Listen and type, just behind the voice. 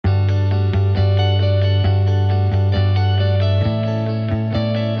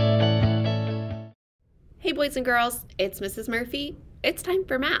boys and girls, it's Mrs. Murphy. It's time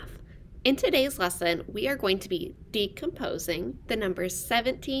for math. In today's lesson, we are going to be decomposing the numbers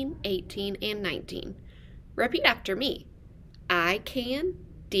 17, 18, and 19. Repeat after me. I can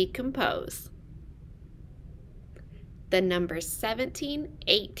decompose the numbers 17,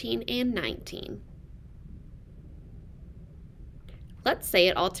 18, and 19. Let's say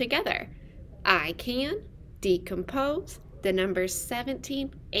it all together. I can decompose the numbers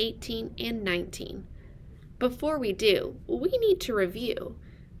 17, 18, and 19. Before we do, we need to review.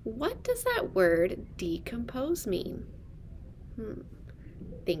 What does that word decompose mean?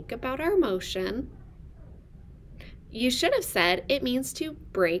 Think about our motion. You should have said it means to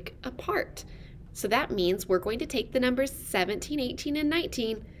break apart. So that means we're going to take the numbers 17, 18, and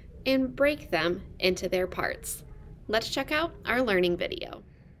 19 and break them into their parts. Let's check out our learning video.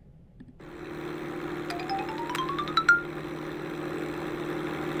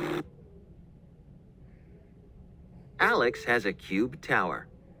 Alex has a cube tower.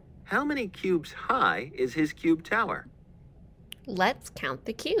 How many cubes high is his cube tower? Let's count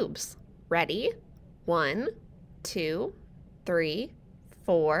the cubes. Ready? 1, 2, 3,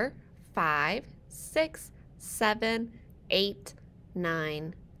 4, 5, 6, 7, 8,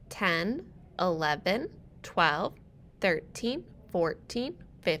 9, 10, 11, 12, 13, 14,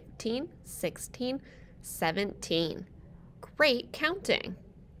 15, 16, 17. Great counting.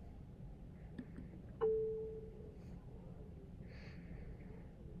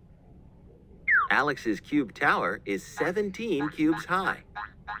 Alex's cube tower is 17 cubes high.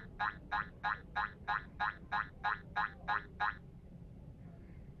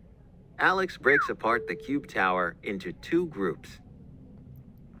 Alex breaks apart the cube tower into two groups.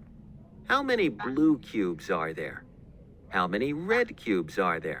 How many blue cubes are there? How many red cubes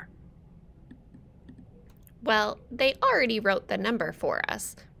are there? Well, they already wrote the number for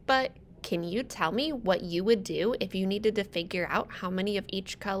us, but can you tell me what you would do if you needed to figure out how many of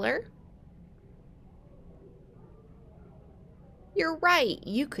each color? You're right,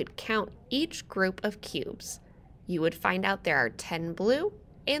 you could count each group of cubes. You would find out there are 10 blue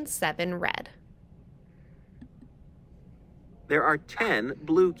and 7 red. There are 10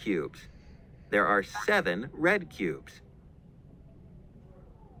 blue cubes. There are 7 red cubes.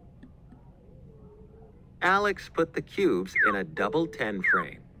 Alex put the cubes in a double 10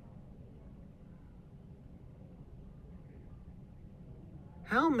 frame.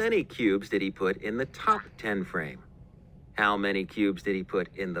 How many cubes did he put in the top 10 frame? How many cubes did he put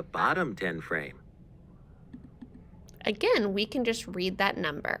in the bottom 10 frame? Again, we can just read that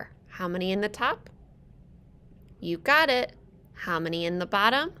number. How many in the top? You got it. How many in the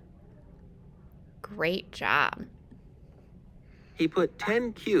bottom? Great job. He put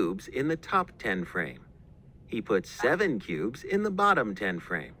 10 cubes in the top 10 frame. He put 7 cubes in the bottom 10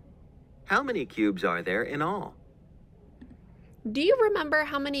 frame. How many cubes are there in all? Do you remember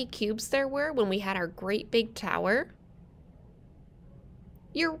how many cubes there were when we had our great big tower?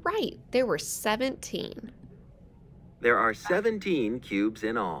 You're right, there were 17. There are 17 cubes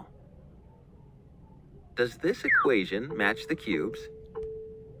in all. Does this equation match the cubes?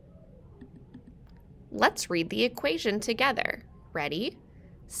 Let's read the equation together. Ready?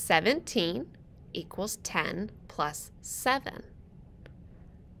 17 equals 10 plus 7.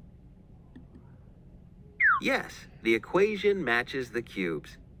 Yes, the equation matches the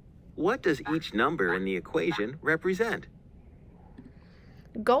cubes. What does each number in the equation represent?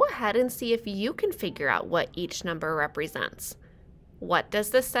 Go ahead and see if you can figure out what each number represents. What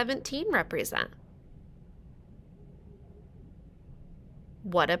does the 17 represent?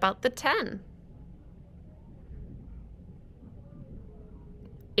 What about the 10?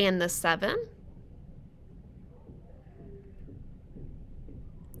 And the 7?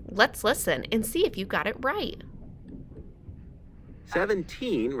 Let's listen and see if you got it right.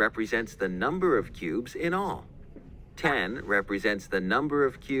 17 represents the number of cubes in all. 10 represents the number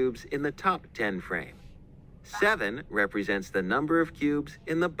of cubes in the top 10 frame. 7 represents the number of cubes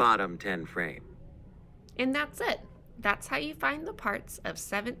in the bottom 10 frame. And that's it. That's how you find the parts of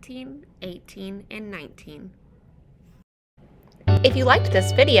 17, 18, and 19. If you liked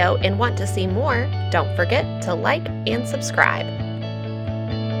this video and want to see more, don't forget to like and subscribe.